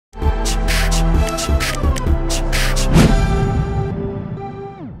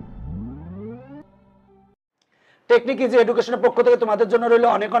Technique easy এডুকেশনের পক্ষ থেকে তোমাদের জন্য রইল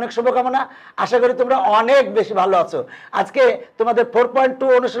অনেক অনেক শুভকামনা। আশা করি তোমরা অনেক বেশি ভালো আছো। আজকে তোমাদের 4.2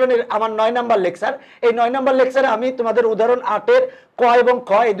 অনুশীলনের আমার 9 নাম্বার লেকচার। এই 9 নাম্বার লেকচারে আমি তোমাদের উদাহরণ 8-এর ক এবং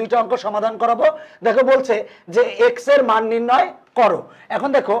খ এই দুইটা অঙ্ক সমাধান করাবো। দেখো বলছে যে এক্স এর মান নির্ণয় করো। এখন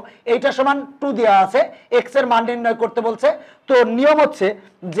দেখো এইটা সমান 2 দেওয়া আছে, এক্স এর মান নির্ণয় করতে বলছে। তো নিয়ম হচ্ছে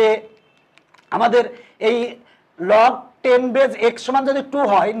যে আমাদের এই লগ 10 বেজ x সমান যদি 2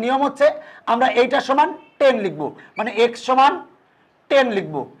 হয়, নিয়ম হচ্ছে আমরা এইটা সমান 10 লিখবো, মানে x সমান 10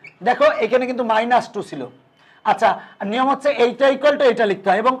 লিখবো। দেখো এখানে কিন্তু -2 ছিল। আচ্ছা, নিয়ম হচ্ছে এইটা ইকুয়াল টু এইটা লিখতে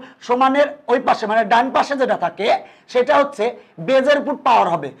হয় এবং সমানের ওই পাশে মানে ডান পাশে যেটা থাকে সেটা হচ্ছে বেজের উপর পাওয়ার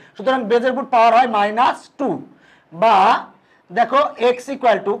হবে। সুতরাং বেজের উপর পাওয়ার হয় -2 বা দেখো x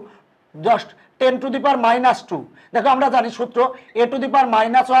equal to just 10 to the পাওয়ার -2। দেখো আমরা জানি সূত্র a টু দি পাওয়ার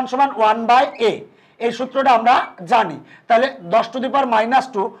 -1 সমান 1/a, এই সূত্রটা আমরা জানি। তাহলে 10 টু দি পাওয়ার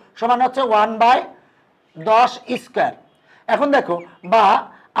 -2 সমান হচ্ছে 1/10 স্কয়ার। এখন দেখো বা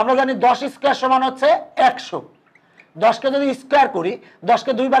আমরা জানি 10 স্কয়ার সমান হচ্ছে 100। 10কে যদি স্কয়ার করি,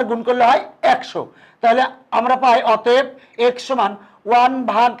 10কে দুইবার গুণ করলে হয় 100। তাহলে আমরা পাই অতএব x সমান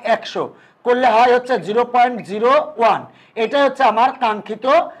 1/100 করলে হয় হচ্ছে 0.01। এটাই হচ্ছে আমার কাঙ্ক্ষিত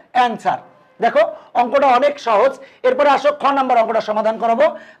অ্যান্সার। দেখো অঙ্কটা অনেক সহজ। এরপরে আসো খ নাম্বার অঙ্কটা সমাধান করাবো।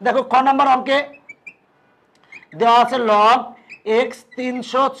 দেখো খ নাম্বার অঙ্কে দেওয়া আছে লগ x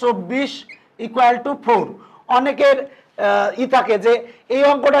 324 ইকুয়াল টু 4। অনেকের থাকে যে এই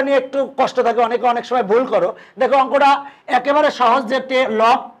অঙ্কটা নিয়ে একটু কষ্ট থাকে, অনেকে অনেক সময় ভুল করো। দেখো অঙ্কটা একেবারে সহজ, যে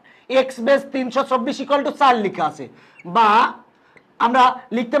log x base 324 equal to 4 লেখা আছে। বা আমরা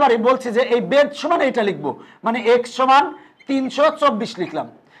লিখতে পারি, বলছি যে এই বেদ সমান এইটা লিখবো, মানে x সমান 324 লিখলাম।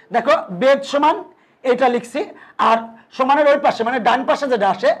 দেখো বেদ সমান এটা লিখছি, আর সমানের ওই পাশে মানে ডান পাশে যেটা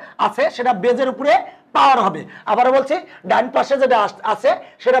আছে সেটা বেজের উপরে পাওয়ার হবে। আবার বলছি ডান পাশে যেটা আছে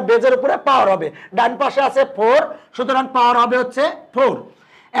সেটা বেজের উপরে পাওয়ার হবে। ডান পাশে আছে 4, সুতরাং পাওয়ার হবে হচ্ছে 4।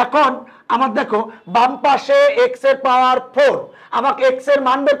 এখন আমার দেখো বাম পাশে x এর পাওয়ার 4, আমাকে x এর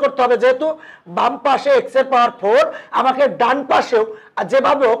মান বের করতে হবে। যেহেতু বাম পাশে x এর পাওয়ার 4, আমাকে ডান পাশেও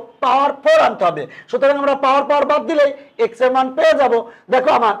যেভাবে পাওয়ার 4 আনতে হবে। সুতরাং আমরা পাওয়ার বাদ দিলেই x এর মান পেয়ে যাব। দেখো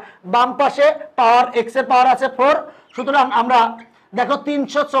আমার বাম পাশে পাওয়ার x এর পাওয়ার আছে 4, সুতরাং আমরা দেখো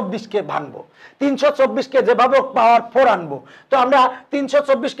 324কে ভাঙবো। 324কে যেভাবে পাওয়ার 4 আনবো। তো আমরা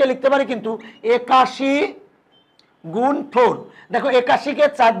 324কে লিখতে পারি কিন্তু 81 গুণ 4। দেখো 81কে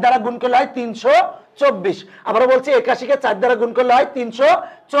 4 দ্বারা গুণ করলে হয় 324। আবার বলছি 81কে 4 দ্বারা গুণ করলে হয়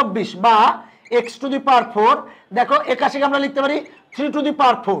 324 বা x টু দি পাওয়ার 4। দেখো 81কে আমরা লিখতে পারি 3 টু দি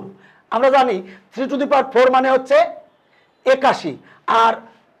পাওয়ার 4। আমরা জানি 3 টু দি পাওয়ার 4 মানে হচ্ছে 81, আর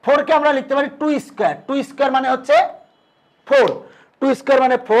 4কে আমরা লিখতে পারি 2 স্কয়ার। 2 স্কয়ার মানে হচ্ছে 4, 2 স্কয়ার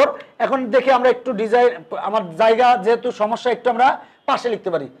মানে 4। এখন দেখি আমরা একটু ডিজাইন, আমার জায়গা যেহেতু সমস্যা, একটু আমরা পাশে লিখতে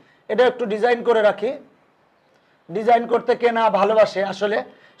পারি। এটা একটু ডিজাইন করে রাখি। ডিজাইন করতে কে না ভালোবাসে, আসলে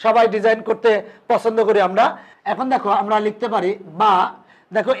সবাই ডিজাইন করতে পছন্দ করি আমরা। এখন দেখো আমরা লিখতে পারি বা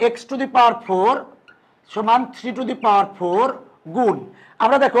দেখো x টু দি পাওয়ার 4 সমান 3 টু দি পাওয়ার 4 গুণ,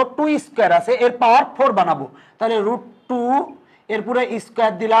 আমরা দেখো 2 স্কয়ার আছে, এর পাওয়ার 4 বানাবো। তাহলে √2 এর পুরো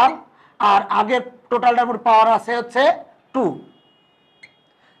স্কয়ার দিলাম, আর আগের টোটালটার উপর পাওয়ার আছে হচ্ছে 2।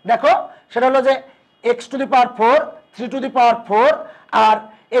 দেখো সেটা হলো যে x to the power 4, 3 to the পাওয়ার 4, আর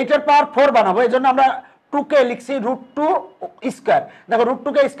এইটার পাওয়ার 4 বানাবো। এই জন্য আমরা 2কে লিখছি √2 স্কয়ার। দেখো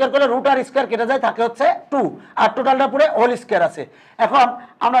 √2কে স্কয়ার করলে রুট আর স্কয়ার কেটে যায়, থাকে হচ্ছে 2, আর টোটালটা পুরো হোল স্কয়ার আছে। এখন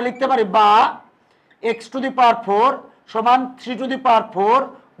আমরা লিখতে পারি বা x টু দি পাওয়ার 4 সমান 3 টু দি পাওয়ার 4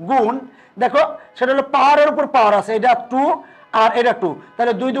 গুণ, দেখো সেটা হলো পাওয়ারের উপর পাওয়ার আছে, এটা 2 আর এটা 2,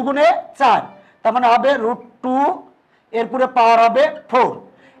 তাহলে 2 দুগুণে 4, তার মানে হবে √2 এর পুরো পাওয়ার হবে 4।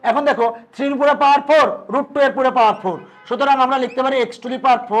 এখন দেখো 3 এর পুরো পাওয়ার 4, √2 এর পুরো পাওয়ার 4, সুতরাং আমরা লিখতে পারি x টু দি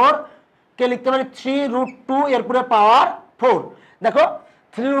পাওয়ার 4 কে লিখতে পারি 3√2 এর পুরো পাওয়ার 4। দেখো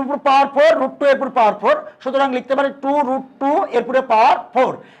 3 এর উপর পাওয়ার 4, √2 এর পুরো পাওয়ার 4, সুতরাং লিখতে পারি 2√2 এর পুরো পাওয়ার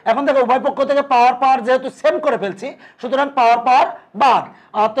 4। এখন দেখো উভয় পক্ষ থেকে পাওয়ার যেহেতু সেম করে ফেলছি, সুতরাং পাওয়ার বাদ।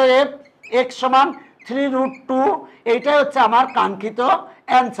 অতএব x সমান 3√2, এইটাই হচ্ছে আমার কাঙ্ক্ষিত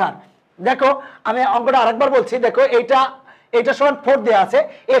অ্যান্সার। দেখো আমি অঙ্কটা আরেকবার বলছি। দেখো এইটা সমান 4 দেওয়া আছে,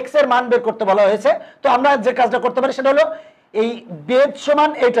 x এর মান বের করতে বলা হয়েছে। তো আমরা যে কাজটা করতে পারি সেটা হলো এই বেজ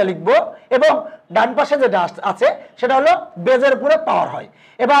সমান এটা লিখবো, এবং ডান পাশে যেটা আছে সেটা হলো বেজের উপরে পাওয়ার হয়।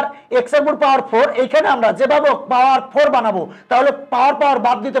 এবার x এর উপর পাওয়ার 4, এইখানে আমরা যেভাবে পাওয়ার 4 বানাবো, তাহলে পাওয়ার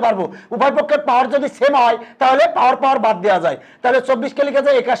বাদ দিতে পারবো। উভয় পক্ষের পাওয়ার যদি সেম হয় তাহলে পাওয়ার বাদ দেওয়া যায়। তাহলে 24কে লিখে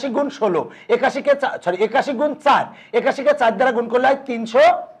যায় 81 গুণ 16, 81 গুণ 4, 81কে 4 দ্বারা গুণ করলে হয়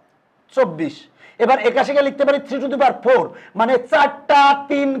 324। এবার 81কে লিখতে পারি 3 টু দি পাওয়ার 4, মানে 4টা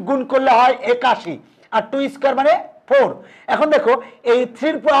 3 গুণ করলে হয় 81, আর 2 স্কয়ার মানে 4। এখন দেখো এই 3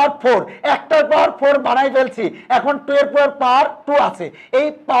 এর পাওয়ার 4 একটার পাওয়ার 4 বানাই ফেলছি, এখন 2 এর পাওয়ার 2 আছে, এই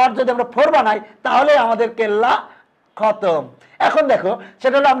পাওয়ার যদি আমরা 4 বানাই তাহলে আমাদের কেল্লা খতম। এখন দেখো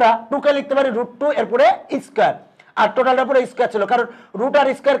সেটা হলো আমরা 2 কে লিখতে পারি √2 এরপরে স্কয়ার, আর টোটালটার পরে স্কয়ার ছিল কারণ রুট আর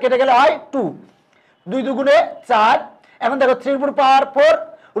স্কয়ার কেটে গেলে হয় 2, 2 দুগুণে 4। এখন দেখো 3 এর পাওয়ার 4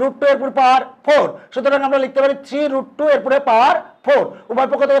 √2 এর পাওয়ার 4, সুতরাং আমরা লিখতে পারি 3 √2 এর পাওয়ার 4, উভয়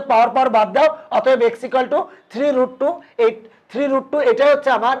পক্ষ থেকে পাওয়ার বাদ দাও, অতএব x = 3√2। 3√2 এটাই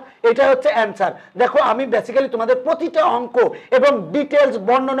হচ্ছে অ্যান্সার। দেখো আমি বেসিক্যালি তোমাদের প্রতিটা অঙ্ক এবং ডিটেলস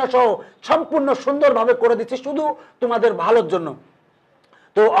বর্ণনা সহ সম্পূর্ণ সুন্দরভাবে করে দিচ্ছি শুধু তোমাদের ভালোর জন্য।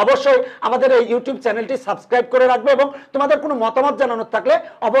 তো অবশ্যই আমাদের এই ইউটিউব চ্যানেলটি সাবস্ক্রাইব করে রাখবে এবং তোমাদের কোনো মতামত জানানোর থাকলে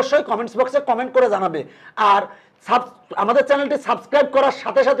অবশ্যই কমেন্টস বক্সে কমেন্ট করে জানাবে। আর আমাদের চ্যানেলটি সাবস্ক্রাইব করার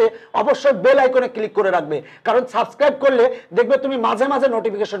সাথে সাথে অবশ্যই বেল আইকনে ক্লিক করে রাখবে, কারণ সাবস্ক্রাইব করলে দেখবে তুমি মাঝে মাঝে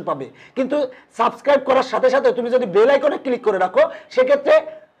নোটিফিকেশন পাবে, কিন্তু সাবস্ক্রাইব করার সাথে সাথে তুমি যদি বেল আইকনে ক্লিক করে রাখো সেক্ষেত্রে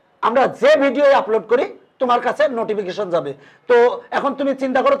আমরা যে ভিডিও আপলোড করি তোমার কাছে নোটিফিকেশন যাবে। তো এখন তুমি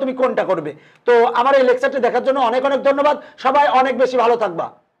চিন্তা করো তুমি কোনটা করবে। তো আমার এই লেকচারটি দেখার জন্য অনেক অনেক ধন্যবাদ, সবাই অনেক বেশি ভালো থাকবা।